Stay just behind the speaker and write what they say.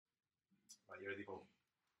You ready, Paul?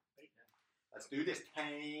 Right, yeah. Let's do this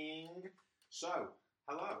thing. So,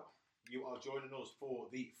 hello. You are joining us for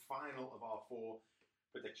the final of our 4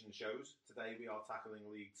 prediction shows. Today we are tackling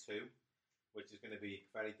League 2, which is going to be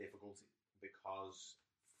very difficult because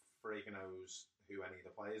Frigg knows who any of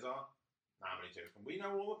the players are. Nah, I'm only joking. We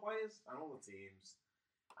know all the players and all the teams,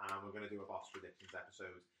 and we're going to do a boss predictions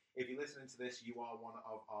episode. If you're listening to this, you are one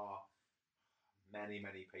of our many,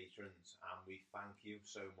 many patrons, and we thank you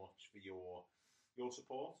so much for your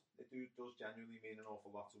support. It does genuinely mean an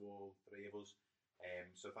awful lot to all 3 of us.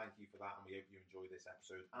 So thank you for that, and we hope you enjoy this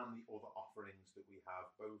episode and the other offerings that we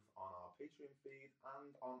have both on our Patreon feed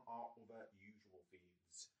and on our other usual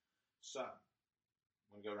feeds. So,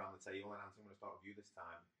 I'm going to go around the table, and Anthony, I'm going to start with you this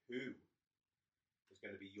time. Who is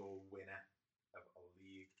going to be your winner of a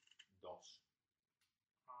League DOS?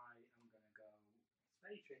 I am going to go. It's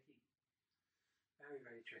very tricky. Very,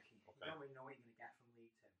 very tricky. Okay. You don't really know what you're going to get from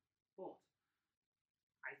League 2. But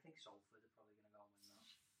I think Salford are probably going to go and win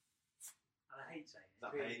that. And I hate saying it. Is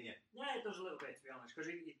that paying you? Yeah, it does a little bit, to be honest.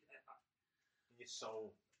 Because In your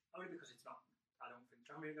soul? only because it's not. I don't think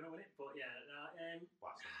Tranmere are going to win it. But yeah,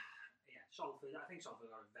 Blasphemy. yeah, Salford. I think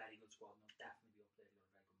Salford got a very good squad, and they'll definitely be up there.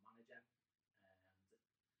 They've got a very good manager.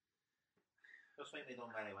 Just think they've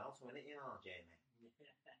done very well to win it, you know, Jamie.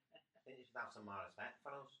 I think you should have some more respect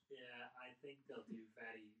for us. Yeah, I think they'll do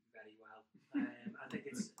very, very well. I think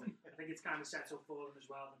it's kind of set up for them as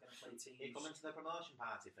well. They're going to play teams. You come into the promotion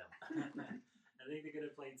party, Phil. I think they're going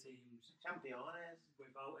to play teams Champions.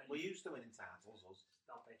 without any. We're used to winning titles, us.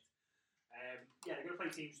 Stop it. Yeah, they're going to play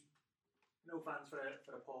teams. No fans for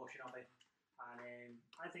a portion of it, and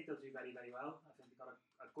I think they'll do very, very well. I think they've got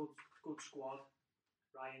a good squad.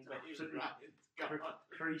 Ryan's absolutely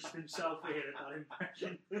creased himself here at that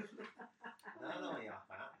impression. No, you're off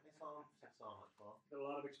that. It's so much fun. Got a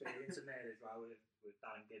lot of experience in there as well with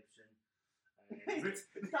Darren Gibson.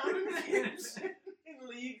 Darren Gibson in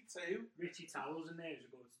League 2. Richie Towell's in there, who's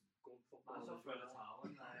a good footballer. That's a towel,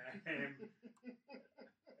 isn't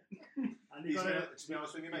And To be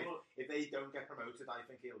honest with you, mate, if they don't get promoted, I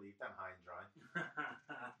think he'll leave them high and dry.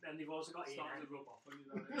 And they've also got Ian. Starting to rub off on you,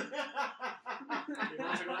 though. They've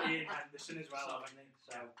also got Ian Henderson as well, haven't they?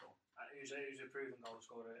 So, who's a proven goal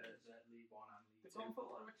scorer at League 1 and League 2. They've gone for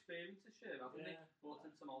a lot of experience this year, haven't they? Yeah. Brought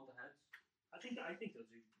in some older heads. I think they'll do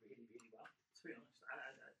really, really well. To be honest,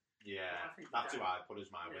 Yeah, I think that's who that- I'd put as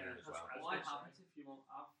my winner as well. Why haven't if you won't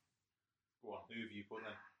have? Go on, who have you put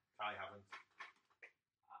then? Kai haven't.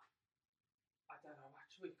 I don't know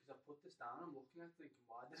actually because I put this down. I'm looking at it thinking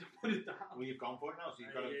why did I put it down? Well, you've gone for it now, so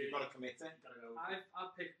you've got to commit to it. Gotta go.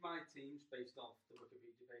 I've picked my teams based off the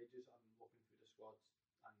Wikipedia pages. I'm looking through the squads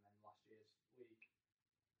and then last year's league.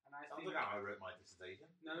 And I Sounds think like how I wrote my dissertation.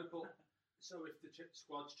 no, but so if the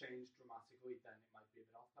squads change dramatically, then it might be a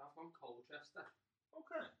bit off. But I've gone Colchester,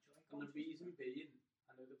 Okay. and the reason being,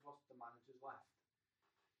 I know they've lost the managers left,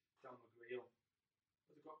 John McGreal,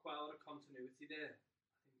 but they've got quite a lot of continuity there.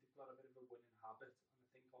 I think they've got a bit of a winning habit, and I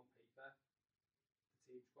think on paper the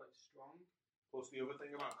team's quite strong. Plus, the other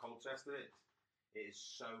thing about Colchester is it is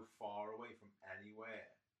so far away from anywhere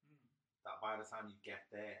that by the time you get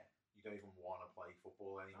there, you don't even want to play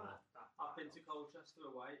football anymore. I've been to Colchester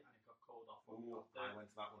away, and it got called off when we Ooh, got there. I went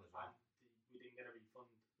to that one as well. And we didn't get a refund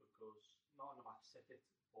because not on a match ticket,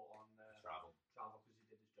 but on Travel. travel because he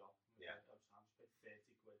did his job. And Yeah. I just paid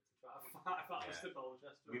 30 quid to travel 5 hours Yeah. to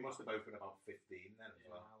Colchester. We must have both been about 15 then as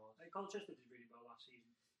Yeah, well. I was. Colchester did really well last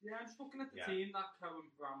season. Yeah, I'm just looking at the Yeah. team. That Cohen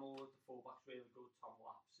Bramall, the fullback's really good. Tom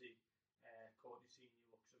Lapsey, Courtney Senior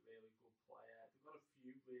looks a really good player. They've got a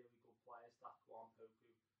few really good players. That Kwan Poku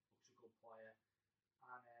looks a good player,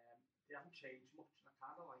 and they haven't changed much, and I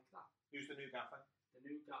kind of like that. Who's the new gaffer? The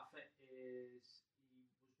new gaffer is he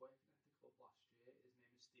was working at the club last year. His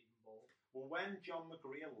name is Stephen Ball. Well, when John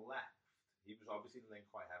McGreal left, he was obviously linked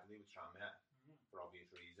quite heavily with Tranmere for obvious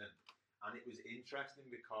reason. And it was interesting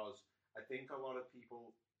because I think a lot of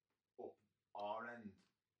people up our end,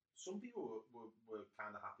 some people were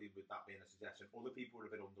kind of happy with that being a suggestion. Other people were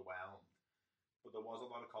a bit underwhelmed. But there was a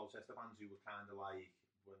lot of Colchester fans who were kind of like,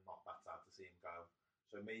 we're not that sad to see him go.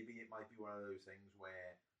 So maybe it might be one of those things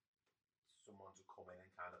where someone to come in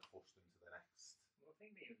and kind of push them to the next. Well, I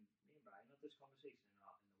think me and Brian had this conversation in the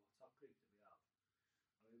WhatsApp group that we have.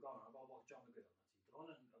 And we've gone on about what John McGill has done,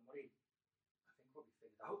 and what I think what we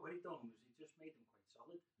figured out what he'd done was he just made them quite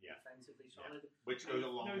solid, defensively solid. Which goes a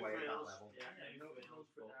long way at that frills. level.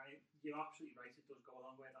 You're absolutely right, it does go a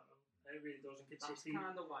long way at that level. It really does, and That's consistency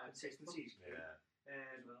kind of why I picked them. is key Yeah.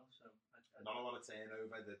 as well. So Not a lot of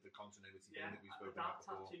turnover, the continuity thing that we've spoken about that's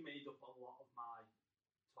before. actually made up a lot of my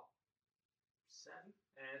top 7.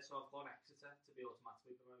 So I've gone Exeter to be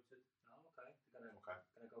automatically promoted. Oh, okay.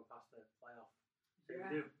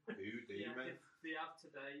 Yeah. Who do, mate? They have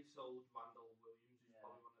today sold Randall Williams, who's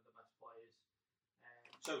probably one of the best players.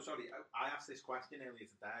 So, sorry, I asked this question earlier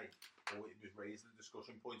today, or it was raised as a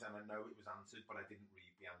discussion point, and I know it was answered, but I didn't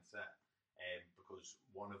read the answer because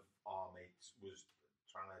one of our mates was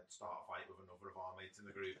trying to start a fight with another of our mates in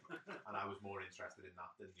the group, and I was more interested in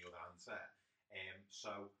that than the other answer.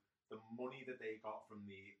 So, the money that they got from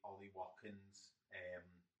the Ollie Watkins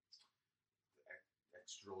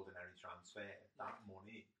extraordinary transfer, that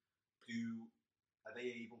money, are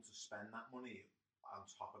they able to spend that money on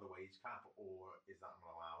top of the wage cap, or is that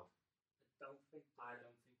not allowed? I don't think they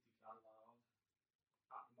can allowed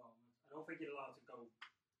at the moment. I don't think you're allowed to go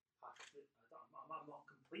past it. I'm not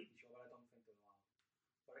completely sure, but I don't think they're allowed.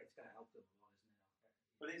 But it's going to help them a lot,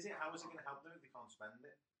 isn't it? But how is it going to help them if they can't spend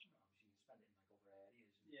it? Obviously, you can spend it in like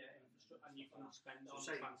other areas. And you can spend on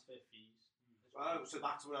transfer fees. Oh, so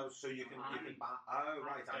that's what I was. So you can right,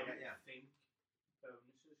 I get you. I think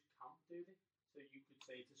bonuses can't do this. So you could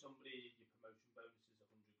say to somebody, your promotion bonus is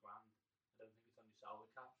 $100,000. I don't think it's on your salary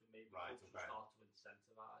cap, so maybe clubs will start to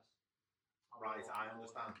incentivise. Right, I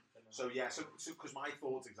understand. So because my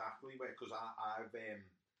thoughts exactly were because I've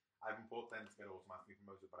put them to get automatically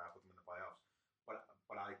promoted, but I put them in the playoffs. But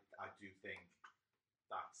I do think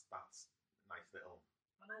that's nice little.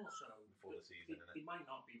 And also, before the season, they might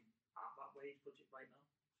not be at that wage budget right now.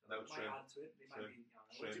 So no, they might add to it. They might be,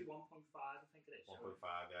 is it 1.5? I think it is. 1.5,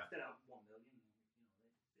 yeah. Instead of 1 million,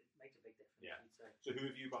 it makes a big difference. Yeah. So who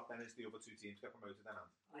have you got then as the other two teams get promoted then?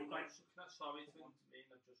 Sorry to intervene.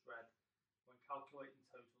 I've just read when calculating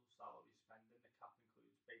total salary spending, the cap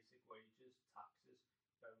includes basic wages, taxes,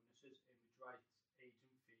 bonuses, image rights,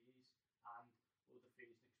 agent fees, and other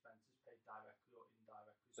fees and expenses paid directly or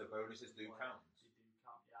indirectly. So bonuses do count. They do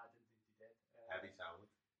count. Yeah, I didn't think they did. Heavy salary.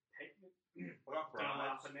 What about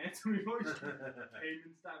bribes? Payments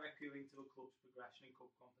directly linked to a club's progression in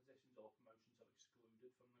cup competitions or promotions are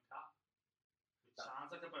excluded from the cap. Which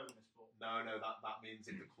sounds like a bonus, but no, that means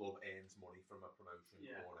if the club earns money from a promotion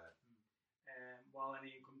or while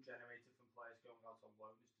any income generated from players going out on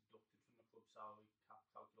loan is deducted from the club's salary cap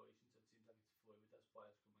calculations, it seems like it's fluid as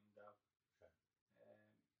players come and go. Okay.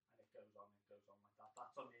 And it goes on like that.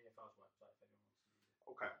 That's on the AFL's website if anyone wants to read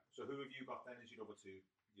it. Okay, so who have you got then as your other two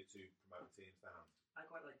promoted teams then? I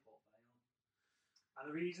quite like Port Vale. And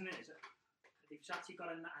the reason is they've actually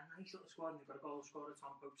got a nice little squad, and they've got a goal scorer,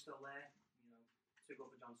 Tom Pope, still there. Took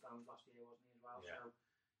over John Stones last year, wasn't he, as well? Yeah. So,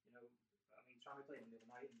 I mean, Tranmere played him the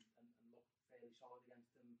other night and looked fairly solid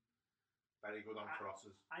against them. Very good on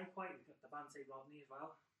crosses. I quite like Devante Rodney as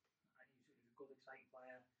well. He's a good, exciting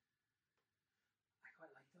player. I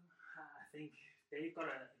quite like them. I think they've got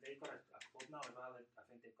a club now as well. I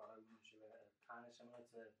think they've got owners who are kind of similar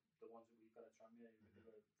to the ones that we've got at Tranmere, who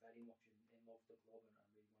are very much in love with the club and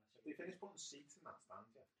really want to see. They finished putting seats in that stand,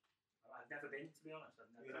 yeah. I've never been, to be honest.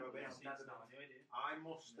 You've never been? I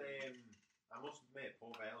must admit,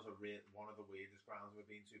 Port Vale's one of the weirdest grounds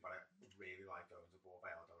I've been to, but I really like going to Port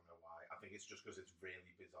Vale. I don't know why. I think it's just because it's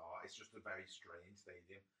really bizarre. It's just a very strange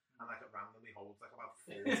stadium. And like it randomly holds like about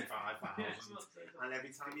 45,000. And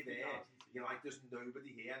every time you're there, you're like, there's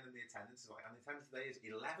nobody here. And then the attendance is like, and the attendance today is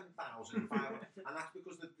 11,500. And that's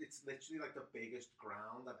because it's literally like the biggest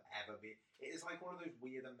ground I've ever been. It is like one of those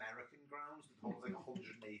weird American grounds that holds like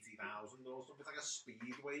 180,000 or something. It's like a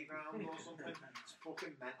speedway ground or something. It's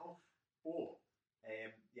fucking mental. But,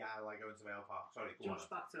 I like going to Vale Park. Sorry, go on.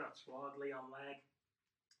 Just back to that squad, Leon Legg,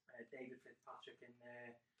 David Fitzpatrick in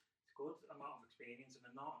there. Good amount of experience, and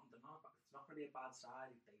it's not going to be a bad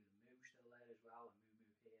side. David Moo still there as well, and Moo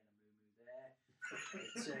here and Moo there.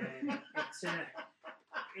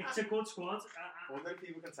 It's a good squad. I wonder if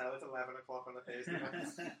people can tell it's 11 o'clock on a Thursday night.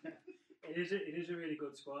 It is a really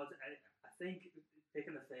good squad. I think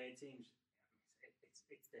picking the third teams,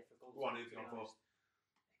 it's difficult. Go on, who's gone for?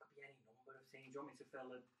 It could be any number of teams. Do you want me to fill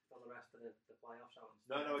the rest of the playoffs out?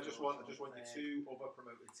 No. I just want your two other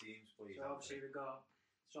promoted teams, please. So obviously we've got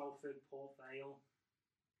Salford, Port Vale.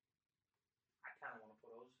 I kind of want to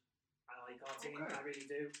put us. I like our team, I really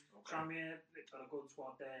do. Okay. Tranmere, they've got a good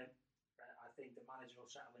squad there. I think the manager will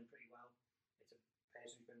settle in pretty well. It's a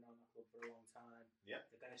person who's been around that club for a long time. Yeah.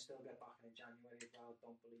 They're going to still get back in January as well.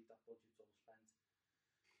 Don't believe that budget's all spent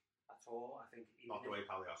at all. I think not the way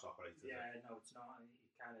Palios operates. Yeah, no, it's not. He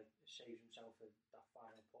kind of saves himself for that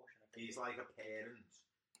final push. He's like a parent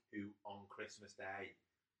who on Christmas Day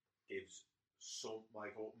gives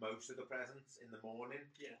most of the presents in the morning,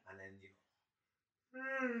 and then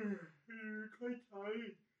quite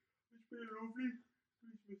tired. It's been a lovely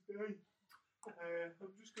Christmas Day.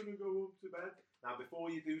 I'm just going to go up to bed. Now,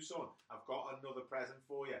 before you do, son, I've got another present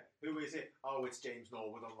for you. Who is it? Oh, it's James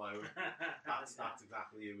Norwood on loan. That's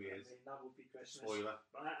exactly who he is. I mean, that would be Christmas. Spoiler.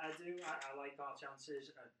 But I like our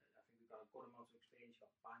chances. I think we've got a good amount of experience. You've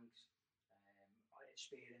got Banks,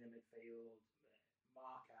 Spear in the midfield,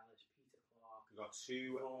 Mark Ellis, Peter Clark. We've got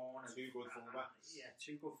two good fullbacks. Yeah,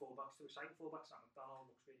 two good fullbacks. Two exciting fullbacks. Sam McDonald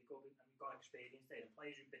looks really good, and we've got experience there. And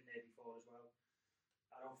players who've been there before as well.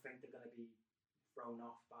 I don't think they're going to be thrown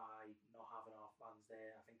off by not having our fans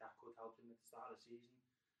there. I think that could help them at the start of the season,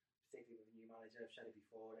 particularly with a new manager. I've said it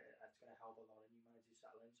before, it's going to help a lot of new managers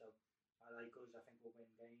settle in. So I like us. I think we'll win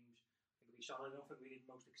games. I think we'll be solid. I don't think we're the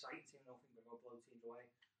most exciting team. I don't think we're going to blow teams away.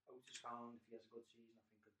 Otis Hound, if he has a good season,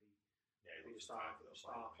 I think could be the star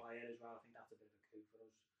player as well. I think that's a bit of a coup for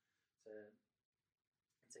us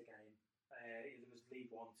to get him. There was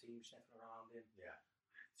League One team sniffing around him. Yeah.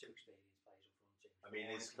 Two experienced players up front. I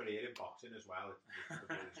mean, his career in boxing as well, it could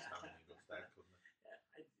really stand in good stead, couldn't it? Yeah,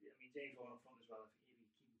 I mean, James Vaughan up front as well, if he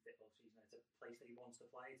keep him fit all season, it's a place that he wants to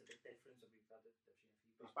play, it's a bit different. So we've seen a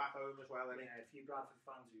few he's back home as well, isn't he? Yeah, a few Bradford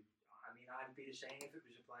fans who, I mean, I'd be the same if it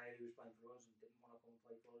was a player who was playing for us and didn't want to come and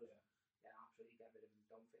play for us. Yeah, absolutely get rid of him,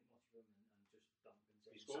 don't think much of him and just don't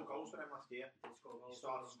consider him. He scored goals for them last year. He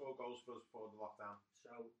started to score goals for us before the lockdown.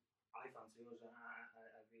 So I fancy us, and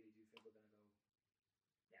I really do think we're going to go.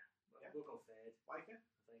 We'll go third. Like it,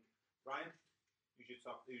 I think. Ryan, who's your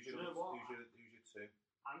top? Who's your two?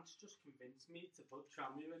 Ant's just convinced me to put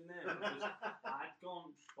Tranmere in there because I'd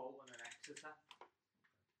gone Bolton and Exeter.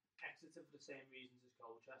 Exeter for the same reasons as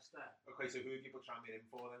Colchester. Okay, so who would you put Tranmere in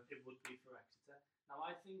for then? It would be for Exeter. Now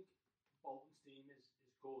I think Bolton's team is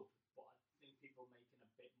good, but I think people are making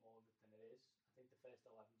a bit more of it than it is. I think the first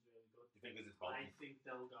 11's really good. Do you think it's Bolton? I think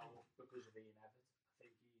they'll go up because of Ian Evatt. I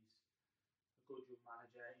think he's a good young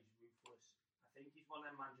manager. He's ruthless. I think he's one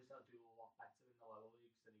of them managers that'll do a lot better in the lower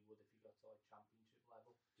leagues than he would if he got to like championship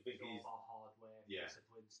level. Do you think it's all about hard work,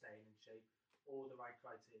 discipline, staying in shape, all the right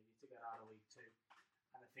criteria to get out of League Two.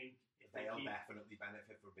 And I think if they'll definitely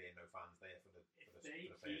benefit from being no fans there for the first period.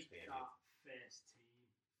 If they keep that first team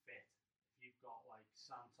fit, if you've got like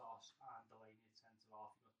Santos and Delaney at centre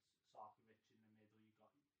half, you've got Sarkovic in the middle, you've got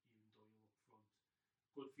Ewan Doyle up front,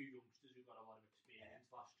 good few youngsters who've got a lot of experience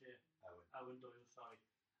last year. Owen Doyle, sorry.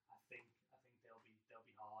 I think they'll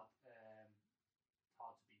be hard to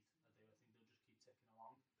beat. I think they'll just keep ticking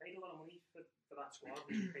along. Paid a lot of money for that squad.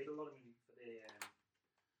 Paid a lot of money for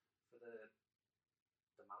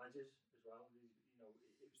the managers as well. You know,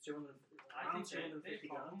 it was 200. I think their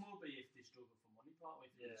problem will be if they struggle for money partway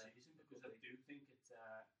through the season, because I do think it's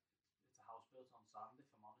a house built on sand. If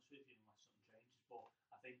I'm honest with you, unless something changes. But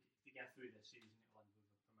I think if they get through this season, it'll end with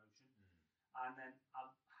a promotion. And then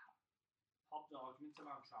Hob's argument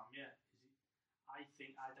around Tranmere is, I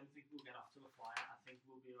don't think we'll get off to a flyer. I think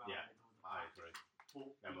we'll be around the middle of the pack. I agree.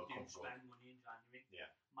 But we do spend money in January.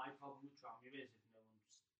 Yeah. My problem with Tranmere is, if no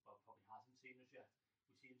one's probably hasn't seen us yet,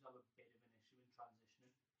 we seem to have a bit of an issue in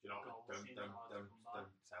transitioning. Do you know what? Don't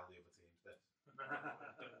tell the other teams this.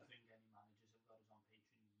 I don't think any managers have got us on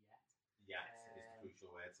Patreon yet. Yet is the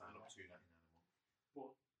crucial word. Sign up $2.99 a month.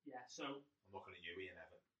 But yeah, so I'm looking at you, Ian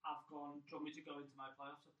Evatt. I've gone. Do you want me to go into my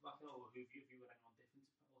playoffs off the back of it, or have you got anyone different?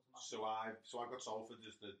 So I've got Salford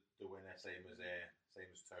as the winner, same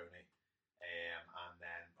as Tony, and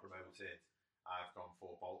then promoted. I've gone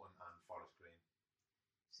for Bolton and Forest Green.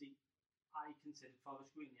 See, I considered Forest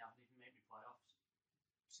Green. They haven't even made me playoffs,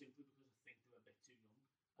 simply because I think they're a bit too young.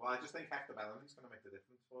 Well, I just think Hector Bellingham's going to make the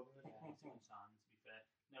difference for them. Yeah, he's a good sign, to be fair.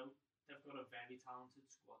 No, they've got a very talented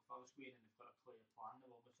squad, Forest Green, and they've got a clear plan. They're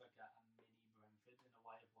almost like a mini Brentford in a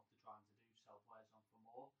way of what they're trying to do. Self-wares on for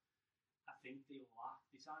more. I think they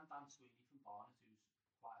signed Dan Sweeney from Barnet, who's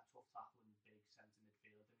quite a tough tackling, big centre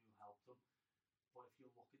midfielder who helped them. But if you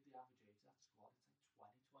look at the average age of that squad, it's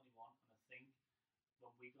like 20, 21. And I think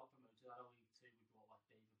when we got promoted out of League Two, we brought like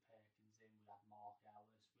David Perkins in, we had Mark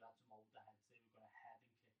Ellis, we had some older heads there who were going to head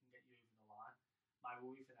and kick and get you over the line. My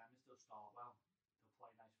worry for them is they'll start well, they'll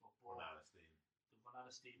play nice football. Run out of steam. They'll run out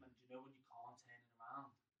of steam, and do you know when you can't turn it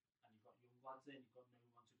around, and you've got young lads in, you've got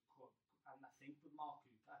no one to cut. And I think with Mark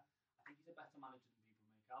Cooper, I think he's a better manager than people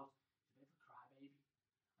make out. He's a bit of a crybaby,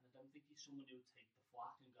 and I don't think he's someone who'll take the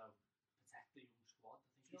flak and go protect the young squad. I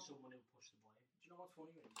think he's someone who'll push the blame. Do you know what's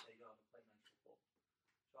funny when you say they play nice football?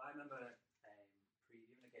 So I remember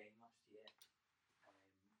previewing a game last year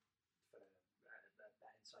for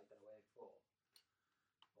that insight that I worked for,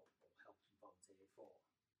 or helped and volunteered for,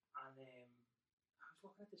 and I was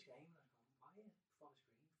looking at this game and I was going, why are Forest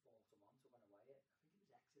Green 4-1 to win away?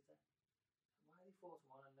 I think it was Exeter. Why are they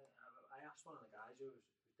 4-1? And I asked one of the guys who was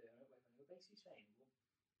doing it with me, and they were basically saying, well,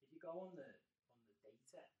 if you go on the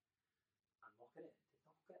data and look at it, they're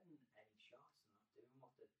not getting any shots, they're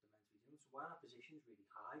not doing what they're meant to be when our position is really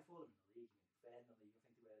high for them in the league, third in the league, I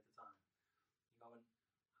think they were at the time. You're going,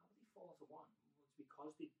 how did they fall to one?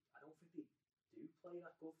 Well, it's because I don't think they do play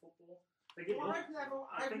that good football. Well, I've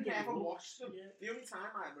never watched them. Yeah. The only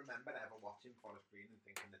time I remember ever watching Forest Green and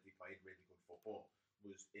thinking that they played really good football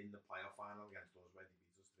was in the playoff final against us, where they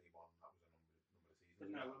beat us 3-1. That was a number of seasons. But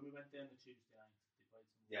no, when we went there on the Tuesday night, they played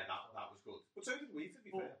some. Yeah, that was good. But so did we, to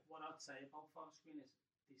be fair. What I'd say about Forest Green is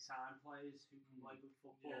they sign players who can play good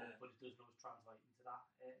football, but it doesn't always translate into that.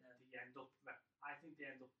 They end up, I think they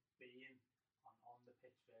end up being on the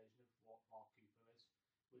pitch version of what Mark Cooper is,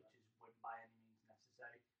 which is win by any means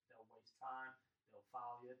necessary. They'll waste time, they'll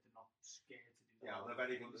foul you, they're not scared to do that. Yeah, they're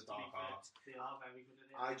very good at the dark arts. They are very good at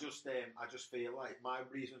it. I just feel like my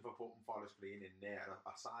reason for putting Forest Green in there,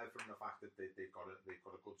 aside from the fact that they've got a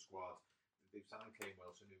good squad, they've signed Kane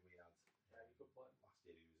Wilson, who we had very good player last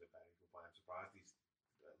year. He was a very good player. I'm surprised he's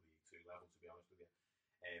at League 2 level, to be honest with you.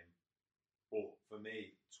 But for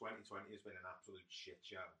me, 2020 has been an absolute shit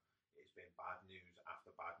show. It's been bad news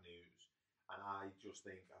after bad news. And I just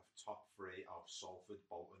think of top three of Salford,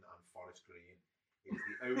 Bolton and Forest Green is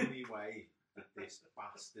the only way that this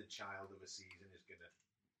bastard child of a season is going to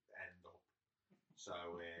end up. So,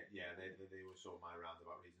 yeah, they were sort of my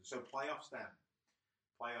roundabout reasons. So, playoffs then.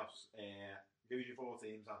 Playoffs. Give us your 4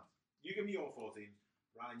 teams, and you give me your 4 teams.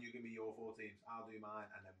 Ryan, you give me your 4 teams. I'll do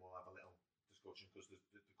mine, and then we'll have a little discussion, because there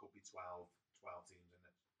could be 12 teams in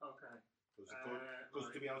this. Okay.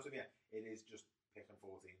 Because to be honest with you, it is just picking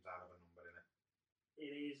 4 teams out of a number, isn't it?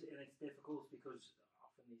 It is, and it's difficult because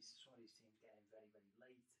often some of these teams get in very, very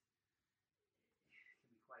late. It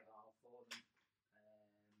can be quite hard for them.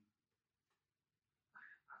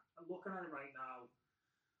 I'm looking at it right now.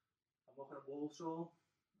 I'm looking at Walsall.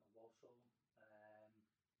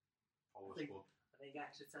 I think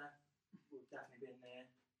Exeter will definitely be in there.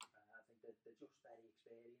 I think they're just very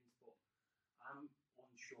experienced, but I'm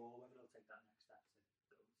unsure whether they'll take that next step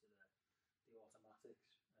to go to the automatics.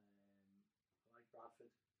 I like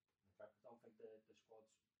Bradford. Okay. I don't think the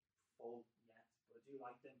squad's full yet, but I do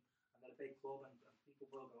like them. And they're a big club, and people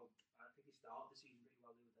will go. I think they started the season pretty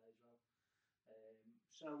well the other day as well.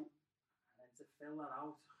 And then to fill that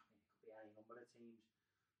out, I mean, it could be any number of teams.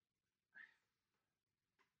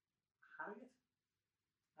 Harrogate.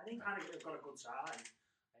 I think Harrogate have got a good side.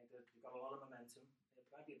 I think they've got a lot of momentum. It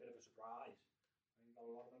might be a bit of a surprise. I think they've got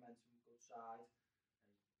a lot of momentum, good side.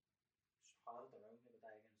 Just held their own the other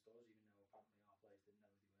day against us, even though apparently our players didn't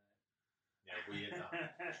know who they were. Yeah, weird that.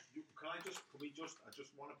 I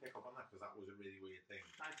just want to pick up on that, because that was a really weird thing.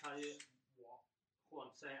 Can I tell you what? Go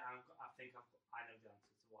on, say I know the answer to why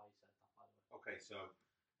you said that, by the way. Okay, so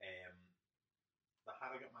the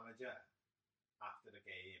Harrogate manager, after the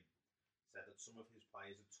game, said that some of his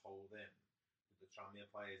players had told him that the Tranmere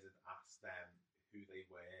players had asked them who they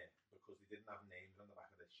were because they didn't have names on the back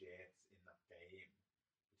of their shirts in that game,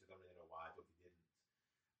 which I don't really know why, but they didn't.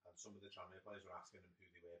 And some of the Tranmere players were asking them who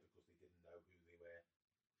they were because they didn't know who they were.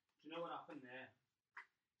 Do you know what happened there?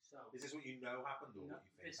 So, is this what you know happened, or what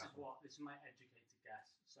you think happened? This is my educated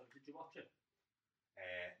guess. So, did you watch it?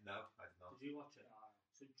 No, I did not. Did you watch it? No.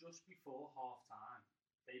 So, just before half time,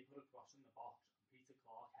 they put a cross in the box, and Peter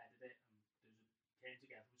Clark headed it, and came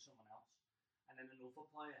together with someone else, and then another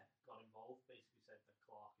player got involved, basically said that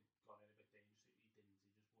Clark had got in a bit dangerous. He didn't,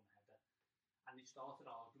 he just won a header, and they started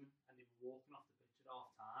arguing, and they were walking off the pitch at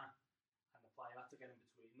half time, and the player had to get in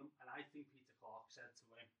between them, and I think Peter Clark said to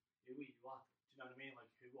him, who are you at? Do you know what I mean? Like,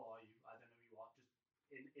 who are you? I don't know who you are, just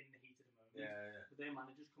in the heat of the moment. Yeah. But their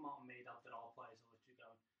managers come out and made out that our players are literally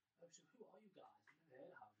going, oh, so who are you guys? I've never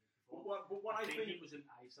heard of you before. But what I think it was an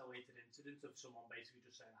isolated incident of someone basically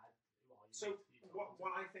just saying, who are you? So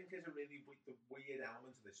what I think is a really the weird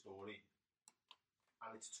element of this story,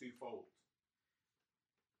 and it's twofold.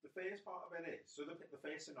 The first part of it is, so the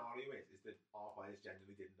first scenario is that our players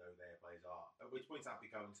generally didn't know their players are, at which point I'd be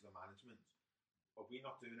going to the management, are we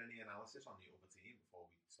not doing any analysis on the other team before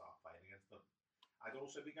we start playing against them? I'd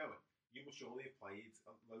also be going, you must surely have played,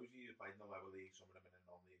 those of you who played in the lower league, some of them in the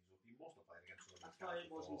non-leagues, you must have played against some of them. That's why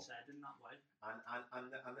it wasn't said in that way.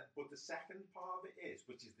 But the second part of it is,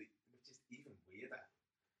 which is even weirder,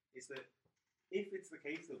 is that if it's the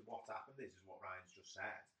case that what's happened is what Ryan's just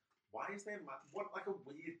said, why is there like a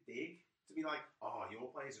weird dig to be like, oh,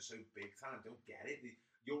 your players are so big time, don't get it.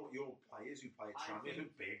 Your players who play at Tranmere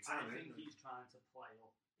are big time. I think he's trying to play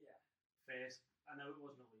up. Yeah. First, I know it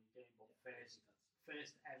wasn't a league game, but first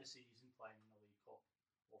ever season playing in the League Cup,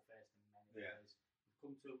 or first in many ways.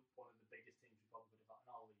 We've come to one of the biggest teams we probably could have got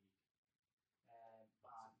in our league.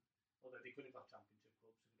 Although they could have got championship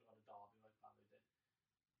clubs, they could have got a derby like Barrow did.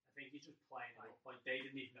 I think he's just playing it up like they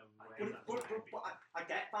didn't even know who But I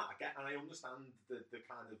get that, and I I understand the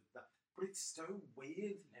kind of that, but it's so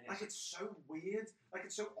weird. It Like is. it's so weird. Like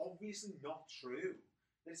it's so obviously not true.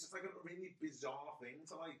 It's just like a really bizarre thing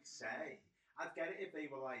to like say. I'd get it if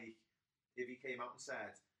they were like, if he came out and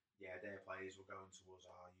said, "Yeah, their players were going to us,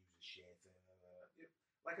 use as shit."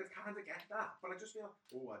 Like I'd kind of get that, but I just feel,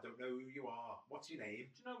 oh, I don't know who you are. What's your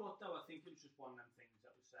name? Do you know what though? I think it was just one of them things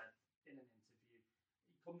that was said in an interview.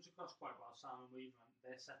 He comes across quite well, Simon Weaver, and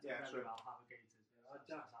they're set up very well, Harrogators.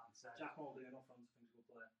 Jack Muldoon up front, I think he's a good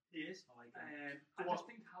player. He is. I like him. I just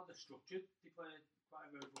think how they're structured. They play quite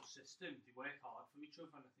a robust system. They work hard for each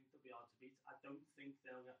other, and I think they'll be hard to beat. I don't think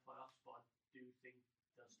they'll get playoffs, but I do think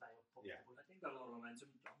they'll stay up comfortably. I think they've got a lot of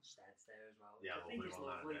momentum. John Stead's there as well. Yeah, I think he's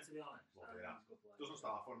lovely, to be honest. Lovely, I think he's a good player. Doesn't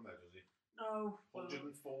start for him though, does he? No.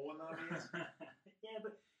 104 now he is. Yeah,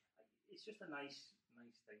 but it's just a nice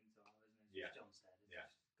thing to have, isn't it? Yeah. John Stead. It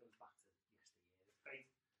just goes back to yesteryear. It's great.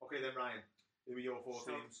 Okay then, Ryan. Who are your 4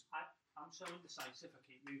 teams? I'm so indecisive. I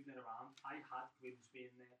keep moving it around. I had Grimsby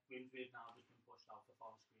in there. Grimsby have now just been pushed out for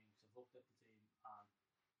Forest Green because I've looked at the team and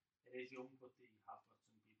it is young, but they have got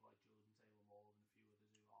some people like Jordan Taylor Moore and a few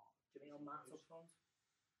others who are. Jimmy on Matt up front.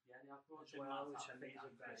 Yeah, they have brought as well, which I think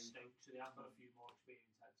and Chris Stokes, so they have got a few more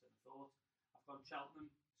experienced heads than I thought. I've gone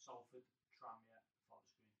Cheltenham, Salford, Tranmere,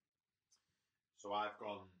 Forest Green. So I've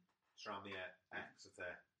gone Tranmere,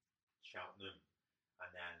 Exeter, Cheltenham,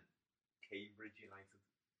 and then Cambridge United.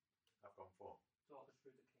 I've gone for. Talk us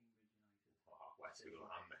through the Cambridge United. Oh, West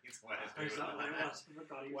Ham, mate. Is that what it was?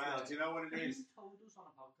 Well, do you know what it is? He told us on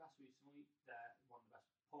a podcast recently that one of the best,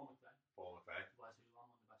 Paul McVeigh, Paul McVeigh. Wes Ulan, one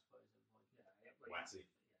of the best players ever played. Yeah, Westy.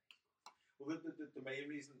 Well, the main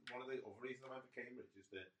reason, one of the other reasons I went for Cambridge is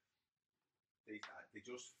that they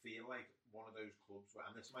just feel like one of those clubs where,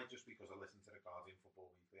 and this might just because I listen to the Guardian Football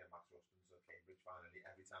Weekly and Max Ruston's a Cambridge fan, and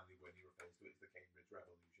every time they win he refers to it as the Cambridge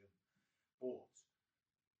Revolution. But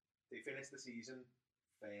they finished the season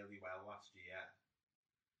fairly well last year,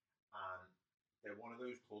 and they're one of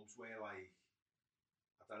those clubs where, like,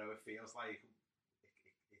 I don't know, it feels like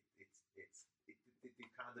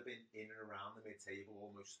they've kind of been in and around the mid-table,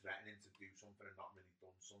 almost threatening to do something and not really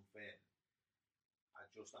done something. I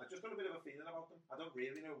just got a bit of a feeling about them. I don't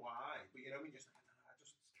really know why, but you know, I just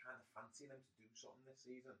kind of fancy them to do something this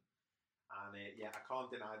season. And I can't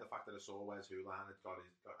deny the fact that I saw Wes Ulan had got.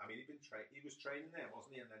 I mean, he was training there,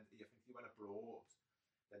 wasn't he? And then I think he went abroad,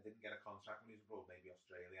 then didn't get a contract when he was abroad, maybe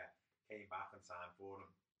Australia. Came back and signed for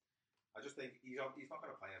him. I just think he's not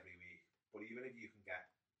going to play every week, but even if you can get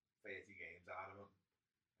 30 games out of him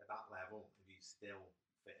at that level, if he's still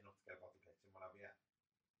fit enough to get off the pitch and whatever,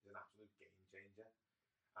 he's an absolute game changer.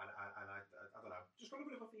 And I don't know, just got a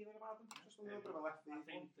bit of a feeling about him, just a little bit of a left field. I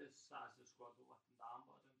think the size of the squad will let them down,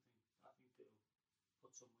 but I think they'll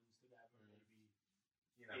put some wins together and maybe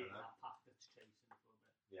you never know. That pack that's chasing for a bit.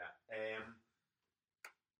 Yeah.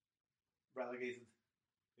 Relegated.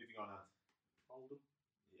 Who've you gone at? Oldham.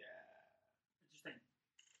 Yeah. I just think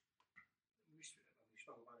we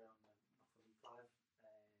spoke about it on the Not For League 5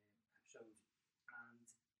 episode, and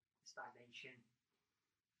stagnation,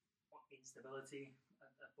 instability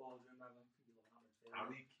at boardroom level. I think you're looking at midfield.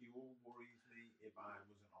 Harry Kewell worries me if I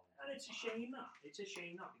was an Oldham. And it's a shame that because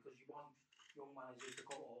you want young managers to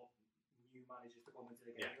come or new managers to come into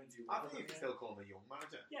the game and do well. I think you can still call him a young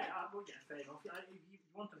manager. Yeah, fair enough. You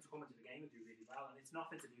want them to come into the game and do really well, and it's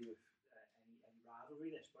nothing to do with any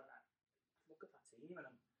rivalry. This, but I look at that team and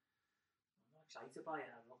I'm not excited by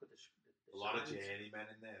it. I look at the a lot of journeymen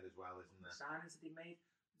in there as well, isn't there? The signings that they made.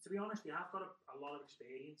 To be honest, they have got a lot of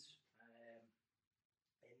experience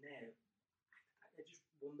in there. I just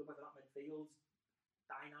wonder whether that midfield's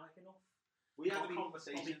dynamic enough. We had a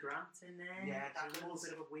conversation. Bobby Grant in there. Yeah, that's a little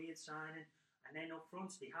bit of a weird signing. And then up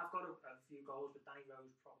front, they have got a few goals, but Danny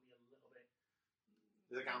Rose probably a little bit.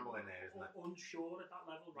 There's a gamble in there, isn't there? Unsure at that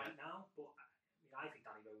level right now, but I think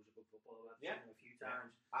Danny Rose is a good footballer. I've seen him a few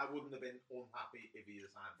times. I wouldn't have been unhappy if he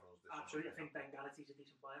had signed for us this Absolutely, I think Ben Gallaty's a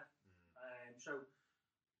decent player. So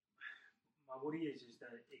my worry is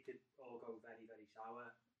that it could all go very, very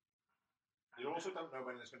sour. You also don't know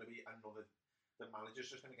when there's going to be another. The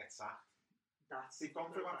manager's just going to get sacked. They've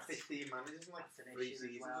gone through about 15 managers in like 3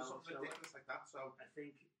 seasons or something ridiculous like that. So I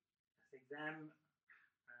think them,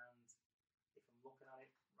 and if I'm looking at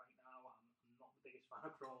it right now, I'm not the biggest fan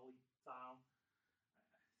of Crawley Town.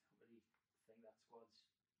 I don't really think that squad's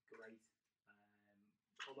great.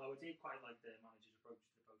 Although I did quite like the manager's approach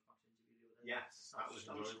to the post-match interview the other day. Yes, that was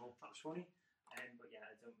enjoyable. That was funny. But yeah,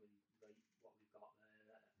 I don't really rate what we've got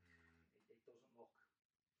there. It doesn't look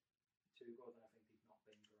too good, and I think they've not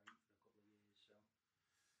been great for a couple of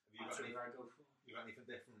years. So have you got anything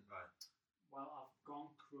different, right? Well, I've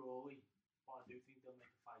gone Crawley, but I do think they'll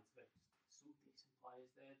make a fight of it. some decent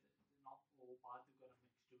players there. They're not all bad. They've got a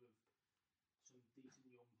mixture of some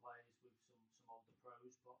decent young players with some older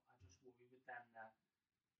pros, but I just worry with them that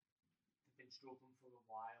they've been struggling for a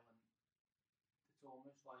while, and it's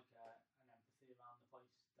almost like an empathy around the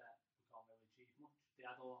place that we can't really achieve much. They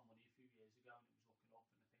had a lot of money a few years ago and it was looking up,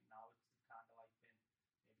 and I think now it's kind of like been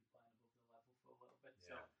maybe playing above the level for a little bit.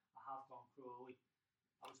 So Yeah. I have gone Crawley.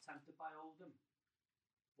 I was tempted by Oldham,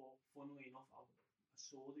 but funnily enough, I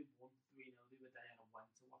saw they won 3-0 the other day and I went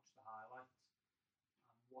to watch the highlights. And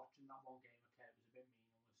watching that one game, okay, it was a bit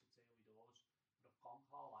meaningless, it's early doors, but I've gone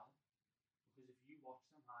Carlisle. Because if you watch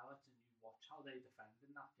them highlights and you watch how they defend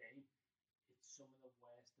in that game, it's some of the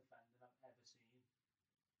worst defending I've ever seen.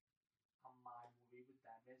 And my worry with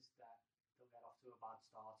them is that they'll get off to a bad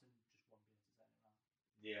start and just won't be able to turn it around.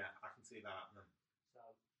 Yeah, I can see that happening. So,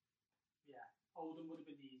 yeah, Oldham would have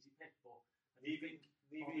been the easy pick, but I Leaving, think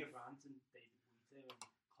leaving Bobby your Grant and David Wheater and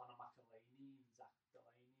Conor McElhaney and Zach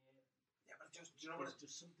Delaney. yeah, but just do you know what There's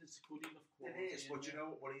just something that's good enough it quality. is? But you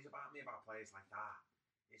know what is about me about players like that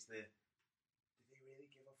is the do they really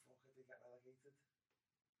give a fuck if they get relegated?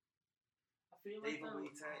 I feel like David though,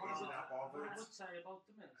 Wheater what isn't that bothered. I would say about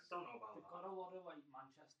them is I don't know about they've that. got a lot of like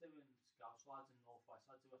Manchester and Scouse lads and North West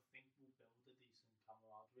lads who I think will build a decent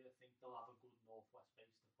camaraderie. I think they'll have a good North West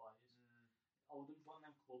base of players. Oldham's one of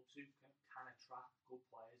them clubs who can attract good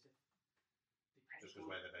players if they pay Just good. because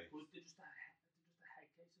where they're based. Good, they're just a head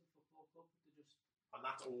case of a football club. They're just And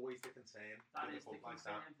that's always the concern that with is a the club like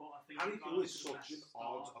that. concern. But I think Harry they've got Kewell is the such best an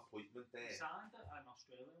odd start. appointment He there. signed an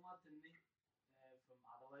Australian lad, didn't he? From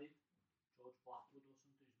Adelaide, George Blackwood or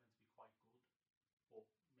something, who's meant to be quite good, but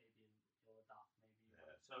maybe he'll adapt. Maybe he Yeah.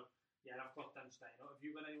 won't. So yeah, I've got them staying. Have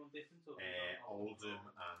you got anyone different? Or Oldham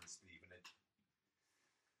and Stevenage.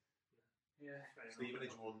 Yeah.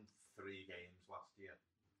 Stevenage won 3 games last year,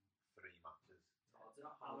 3 matches.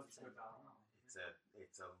 Alex go down now.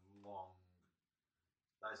 It's a long.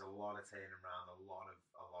 That is a lot of turning around, a lot of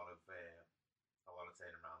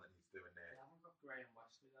turning around that he's doing They there. haven't got Graham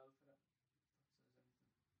Wesley though for it. If that says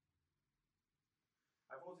anything.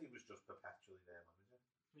 I thought he was just perpetually their manager.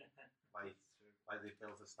 That's Like true. they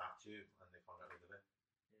built a statue and they can't get rid of it.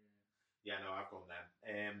 Yeah. Yeah, no, I've gone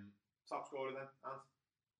them. Top scorer then, Ant?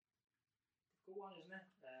 Good one, isn't it?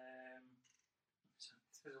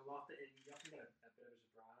 There's a lot that you often get a bit of a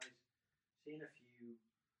surprise. Seen a few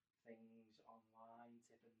things online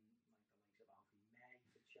tipping like the likes of Alfie May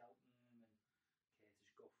for Cheltenham and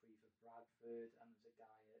Curtis Guthrie for Bradford, and there's a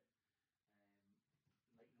guy at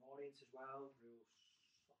Leyton Orient as well, Rule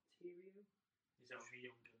Sotirio. He's only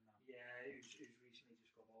younger now. Yeah, who's recently just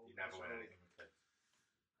come over. You never so, win anything with Cliff.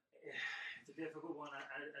 it's a difficult one. I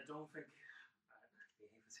don't think I'd be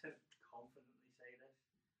able to confidently say this.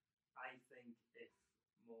 I think if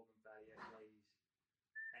Morgan Ferrier plays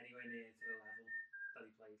anywhere near to the level that he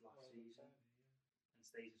played last season and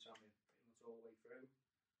stays a champion pretty much all the way through,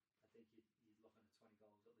 I think you're looking at 20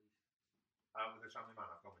 goals at least. With the family man,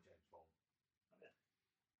 I've gone with James Bond.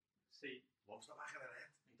 See, Loves the back of the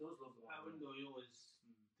net. He does love the Owen one. Doyle is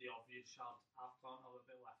the obvious shout. I've gone a little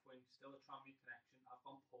bit left wing, still a Tranmere connection. I've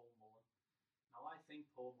gone Paul Mullen. Now I think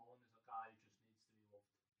Paul Mullen is a guy who just needs to be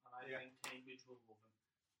loved, and I think Cambridge will love him.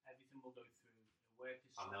 Everything will go through. He'll work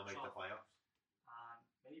his And they'll make the socks off, playoffs. and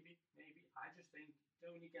maybe I just think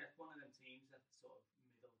when you get one of them teams that's sort of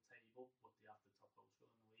middle table, but they have the top goal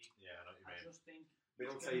scorer in the league. Yeah, I know what you I mean. just think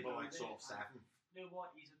Middle he's gonna table, go like there sort of and- 7th. you know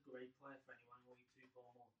what? He's a great player for anyone in League Two,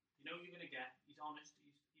 Paul Mullen. You know what you're going to get. He's honest.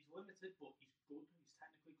 He's limited, but he's good. He's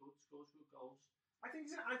technically good. Scores good goals. I think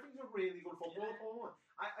he's a really good footballer, Yeah. Paul. The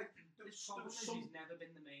problem is some, he's never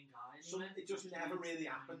been the main guy. it just never really He's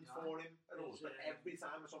the main happened guy. for him at all. It's, But every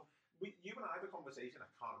time you and I had a conversation, I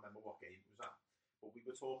can't remember what game it was at, but we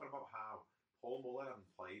were talking about how Paul Muller hadn't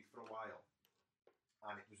played for a while.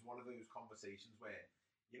 And it was one of those conversations where,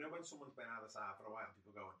 you know, when someone's been out of the side for a while,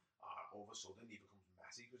 people going, all of a sudden he becomes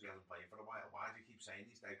messy because he hasn't played for a while. Why do you keep saying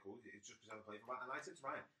he's dead good? It's just because he hasn't played for a while. And I said to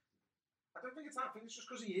Ryan, I don't think it's that. I think it's just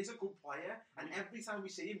because he is a good player. And every time we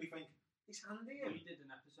see him, we think, he's handy. We did an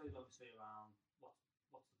episode, obviously, around what's the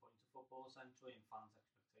point of football, essentially, and fans'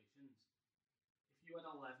 expectations. If you had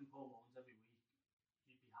 11 Paul Mullins every week,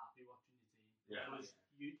 you'd be happy watching your team. Yeah. Because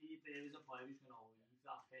there is a player who's going to leave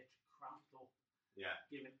that pitch cramped up. Yeah.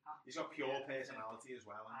 Giving He's got pure everything. personality as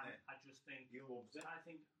well, And isn't it? I just think He loves it. I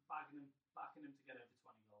think backing him to get over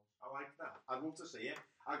 20 goals. I like that. I'd love to see him.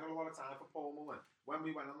 I got a lot of time for Paul Mullen. When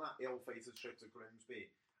we went on that ill-fated trip to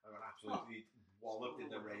Grimsby, I got absolutely walloped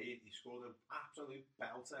in the rain. He scored an absolute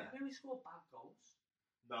belter. He never scored bad goals.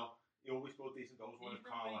 No, he always scored decent goals. One of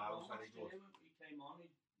Carlisle was very good. He came on,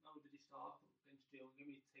 did he start against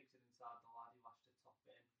Gillingham? He takes it inside the lad, he lashed it top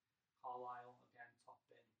in. Carlisle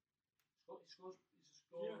He's a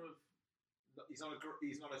scorer of. He's not a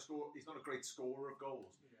great scorer of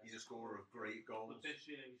goals. Yeah. He's a scorer of great goals. But this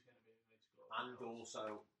year he's going to be a great scorer. And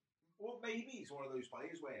also, well, maybe he's one of those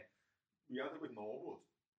players where we had it with Norwood.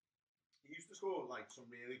 He used to score like some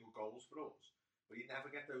really good goals for us, but he'd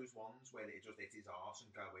never get those ones where it just hit his arse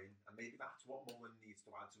and go in. And maybe that's what Mullen needs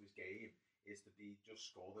to add to his game, is to be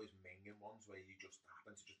just score those minging ones where you just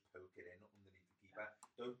happen to just poke it in underneath the keeper.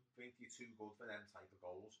 Don't think you're too good for them type of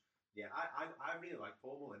goals. Yeah, I really like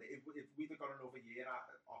Paul Mullen. If we'd have got another year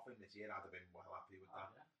off him this year, I'd have been well happy with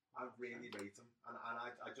that. Yeah. I really rate him, and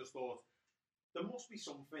I just thought there must be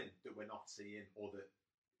something that we're not seeing or that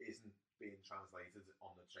isn't being translated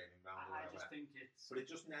on the training ground. I just think but it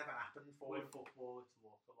just never happened for with football. It's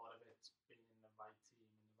luck. A lot of it's being in the right team,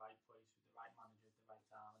 in the right place, with the right manager at the right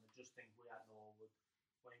time. And I just think we had Norwood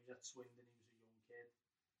when he was at Swindon. He was a young kid,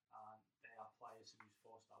 and they had players who he was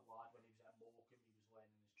forced out wide. When he was at Morecambe, he was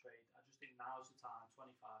learning his trade. I just think now's the time.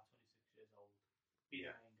 25, 26 years old, be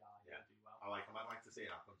the main guy. Yeah, do well. I like him. I'd like to see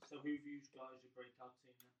it happen. So who views got as your breakout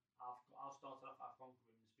team then? I'll start it off. I've gone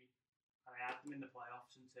Grimsby, and I had them in the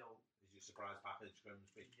playoffs until. Is your surprise package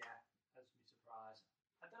Grimsby? Yeah, that's my surprise.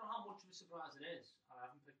 I don't know how much of a surprise it is, and I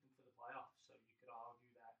haven't picked them for the playoffs, so you could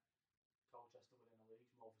argue that Colchester winning the league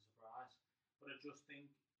is more of a surprise. But I just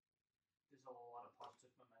think there's a lot of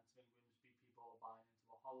positive momentum in Grimsby. People are buying into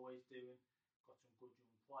what Holloway's doing. Got some good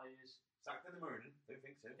young players. Sacked in the morning. Don't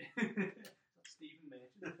think so. That's Stephen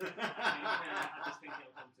Merchant. I just think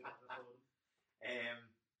it'll come together for them.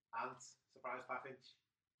 And surprise package.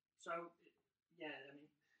 So yeah, I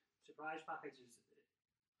mean, surprise packages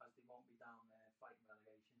as they won't be down there fighting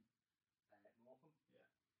relegation. Morecambe.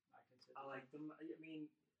 Yeah, I like them. I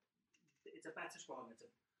mean, it's a better squad.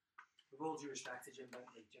 With all due respect to Jim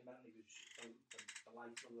Bentley. Jim Bentley was the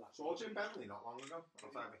light of that. Saw Jim Bentley not long ago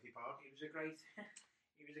outside Vicky Park. He was a great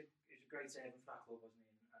servant for that club, wasn't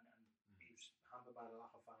he? And he was hampered by the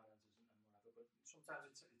lack of finances and whatever. But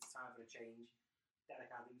sometimes it's time for a change.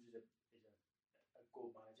 Derek Adams is a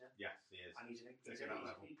good manager. Yes, he is. And he's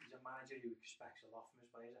a manager who expects a lot from his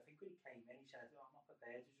players. I think when he came in, he said, I'm not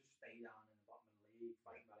prepared to just stay down in the bottom of the league,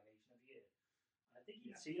 fighting relegation every year. And I think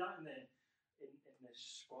you can see that in the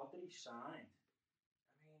squad that he signed.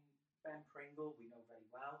 I mean, Ben Pringle, we know very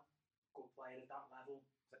well, good player at that level.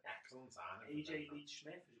 It's an excellent signing. AJ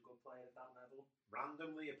Leach-Smith is a good player at that level.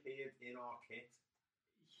 Randomly appeared in our kit.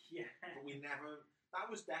 Yeah. But we never... That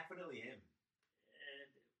was definitely him.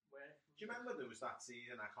 Do you remember there was that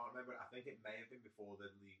season? I can't remember. I think it may have been before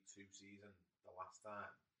the League 2 season, the last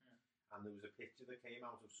time. Yeah. And there was a picture that came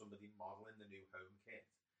out of somebody modelling the new home kit,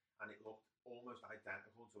 and it looked almost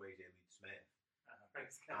identical to AJ Leach-Smith.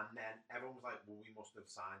 And then everyone was like, "Well, we must have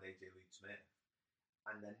signed AJ Leach-Smith,"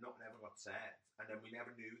 and then nothing ever got said. And then we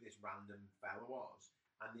never knew who this random fella was,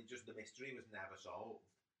 and the mystery was never solved.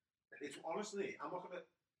 It's honestly, I'm not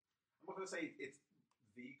gonna say it's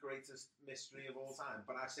the greatest mystery of all time,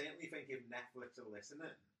 but I certainly think if Netflix are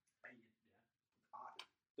listening,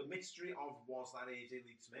 the mystery of was that AJ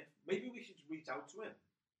Leach-Smith, maybe we should reach out to him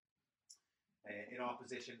in our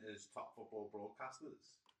position as top football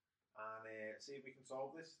broadcasters and see if we can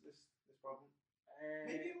solve this problem.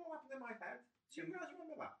 Maybe it won't happen in my head. Do you guys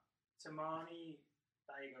remember that? Tamani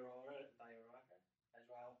Diarra as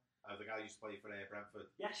well. The guy who used to play for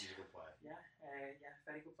Brentford. Yes. He's a good player. Yeah,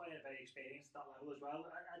 very good player, very experienced at that level as well.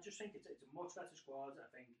 I just think it's a much better squad. I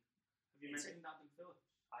think. Have you mentioned Adam Phillips?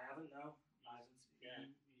 I haven't, no.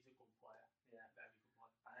 He's a good player. Yeah, very good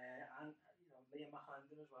player. And Liam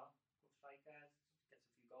McAlendon as well. Good striker, gets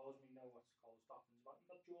a few goals. We know what Cole Stockton's about.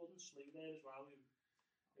 You've got Jordan Slew there as well, who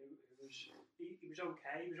was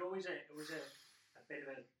okay. It was always a bit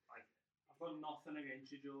of a like. I've got nothing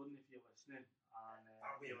against you, Jordan, if you're listening. And,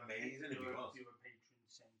 that would be amazing if he was. You're a patron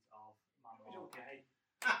saint of Man Okay.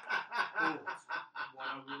 But what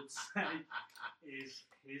I would say is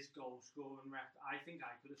his goal scoring record. I think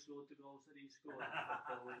I could have scored the goals that he scored.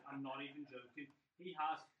 I'm not even joking. He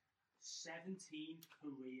has 17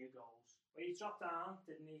 career goals. Well, he dropped down,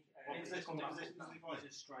 didn't he? He's a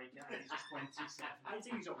striker. And he's 27. I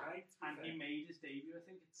think he's okay. And he made his debut. I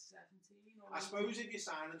think it's 17. Or I suppose if you're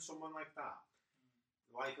signing someone like that.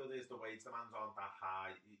 Like others, the wage demands aren't that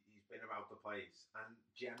high. He's been about the place, and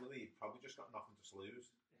generally, he's probably just got nothing to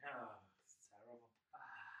lose. Yeah, it's terrible.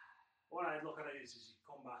 What I'd look at it is he's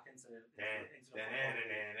come back into the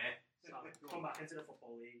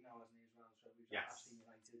football league now, hasn't he, as well? So we've got Aston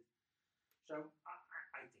United. So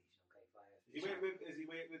I think he's an okay player. Has he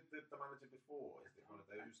worked with the manager before? Is it one of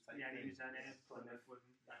those type things? He was in Plymouth with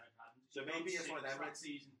So maybe it's one of them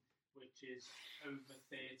season, which is over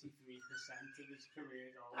 33% of his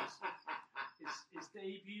career goals. Is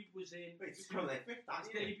debut was in. It's prolific, that His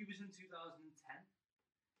debut was in 2010.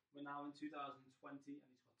 We're now in 2020, and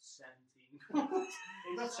he's got 17 goals.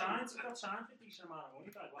 He got signed for a decent amount of money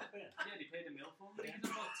by Blackburn. Yeah, they paid a mill for him. But he's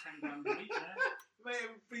about 10 grand a week. Yeah.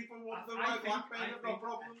 Mate, people want the I right think- Blackburn, I have think got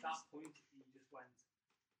problems. At that point, he just went.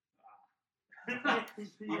 I've got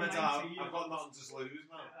nothing to lose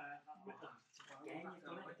now. Again, you've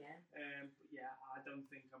done it again. But yeah, I don't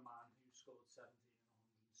think a man who scored 17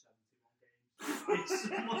 in 171 games is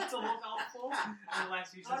someone to look out for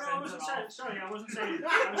unless he's a I wasn't saying. centre-half. Sorry, I wasn't saying.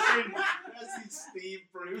 I was saying. That's Steve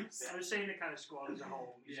Bruce. I was saying the kind of squad as a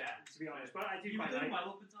whole. Yeah. To be honest, but I do You were quite doing like.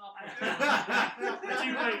 well up until that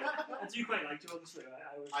I do quite like Jordan Slew.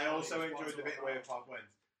 I also enjoyed the bit where Pod went.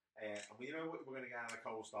 And we know what we're going to get out of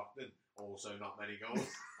Cole Stockton. Also, not many goals.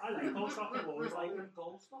 I like Cole Stockton. Always like him.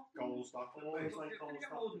 Goal stop. Cole Stockton. Always mate. like Cole Get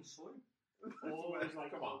Stockton. more than Slew. Always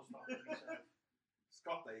like Come Cole on. Stockton.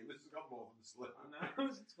 Scott Davis has got more than Slim. I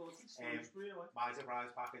know. It's called Shrewsbury. My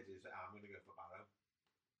surprise package is I'm going to go for Barrow.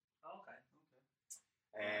 Oh, okay.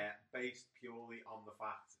 Based purely on the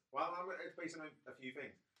fact. It's based on a few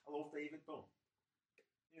things. I love David Dunn.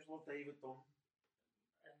 I just love David Dunn.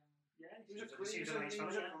 Yeah, He was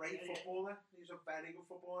a great footballer. He was a very good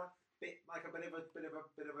footballer. Bit of a I'm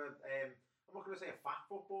not going to say a fat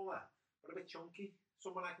footballer, but a bit chunky.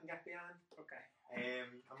 Someone I can get behind. Okay.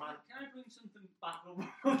 Can I bring something back up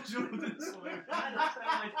on Jordan Slew?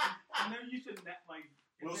 I know you should net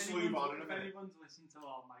We'll slew on in a if minute. anyone's listened to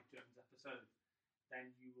our Mike Jones episode, then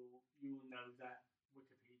you will know that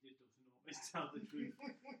Wikipedia doesn't always tell the truth.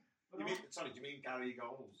 But do you mean Gary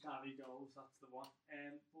Goals? Gary Goals, that's the one.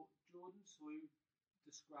 But Jordan Slew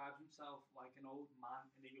describes himself like an old man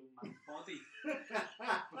in a young man's body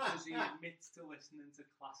because he admits to listening to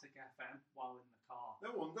classic FM while in the car.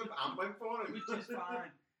 No wonder, I went for him. Which is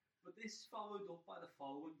fine. But this followed up by the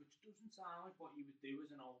following, which doesn't sound like what you would do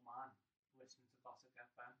as an old man listening to classic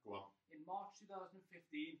FM. Go on. In March 2015,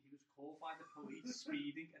 he was called by the police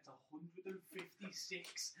speeding at 156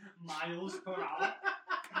 miles per hour.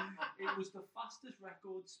 It was the fastest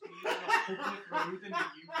record speed on a public road in the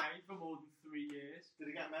UK for more than 3 years.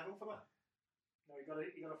 Did he get a medal for that? No, he got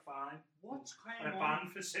a fine. What's going And a on?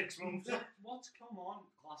 ban for 6 months. What's come on,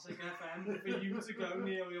 Classic FM, for you to go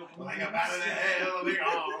nearly 100? Like a bat in the hill, I think,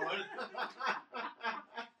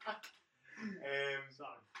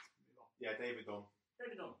 Sorry. yeah, David Dunn.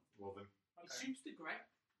 David Dunn. Love him. He Okay. suits the grey.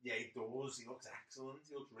 Yeah, he does. He looks excellent.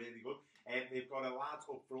 He looks really good. They've got a lad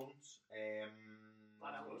up front.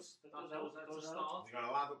 That does help help. at the start. They've got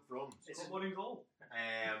a lad up front. Got one in goal.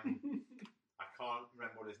 I can't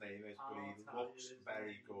remember what his name is, but he looks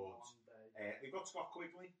very good. They've got Scott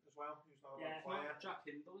Quigley as well, who's not a bad player. Not Jack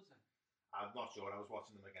Hindle, is it? I'm not sure. I was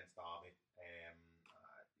watching them against Derby.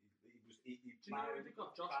 Do you know who they've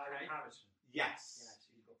got? Josh Byron Kay? Harrison. Yes. Yes,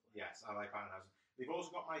 he's a good player. Yes, I like Harrison. They've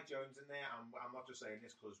also got Mike Jones in there, and I'm not just saying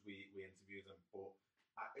this because we interviewed him, but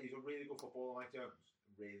he's a really good footballer, Mike Jones.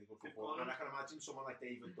 Really good footballer. And I can imagine someone like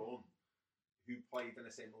David Dunn, who played in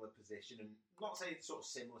a similar position, and not saying it's sort of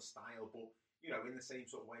similar style, but you know, in the same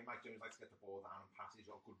sort of way, Mike Jones likes to get the ball down and pass. He's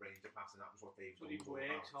got good range of passing. That was what David But Dunn he was all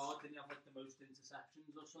works about. hard. Didn't he have like the most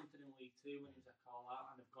interceptions or something in League Two when he was at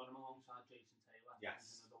Carlisle? And they've got him alongside Jason Taylor. Yes.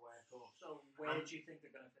 He's another workhorse. So where do you think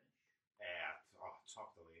they're going to finish?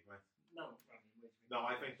 Top of the league, mate. No, I mean, where do you think? No,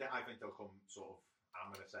 I think they'll come sort of. I'm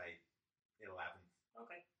going to say 11th.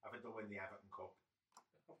 Okay. I think they'll win the Everton Cup.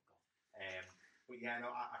 Oh, God. But yeah,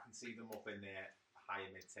 no, I can see them up in there, higher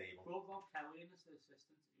mid-table. Well, Rob Kelly in as the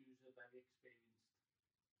assistant, who's a very experienced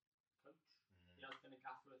coach. He has been a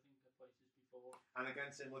gaffer, I think, at places before. And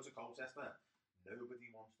again, similar to Colchester, nobody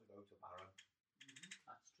wants to go to Barrow.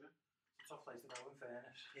 That's true. It's a tough place to go, in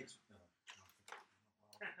fairness. It's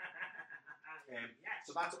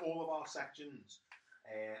so that's all of our sections.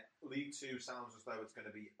 League 2 sounds as though it's going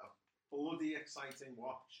to be a bloody exciting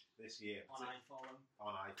watch this year. On iFollow.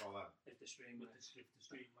 On iFollow. If the stream With works. the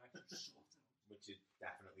stream works. Which it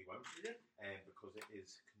definitely won't. Because it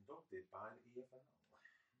is conducted by the EFL.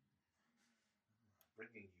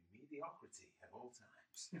 Bringing you mediocrity at all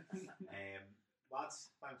times.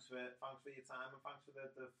 Lads, thanks for your time and thanks for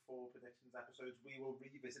the 4 predictions episodes. We will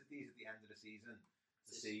revisit these at the end of the season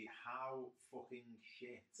to see how fucking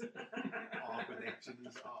shit our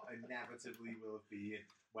predictions inevitably will have been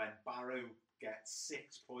when Barrow gets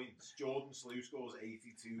 6 points. Jordan Slew scores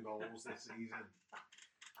 82 goals this season,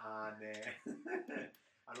 and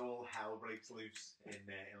and all hell breaks loose in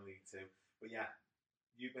League 2. But yeah,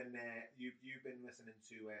 you've been listening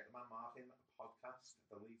to the Man Marking podcast,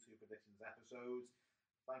 the League 2 predictions episodes.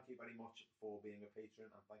 Thank you very much for being a patron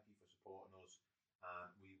and thank you for supporting us. And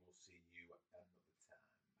we will see you another time.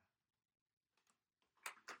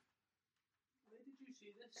 see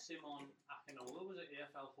this? Simon Akinola was at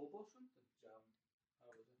AFL Hub or something.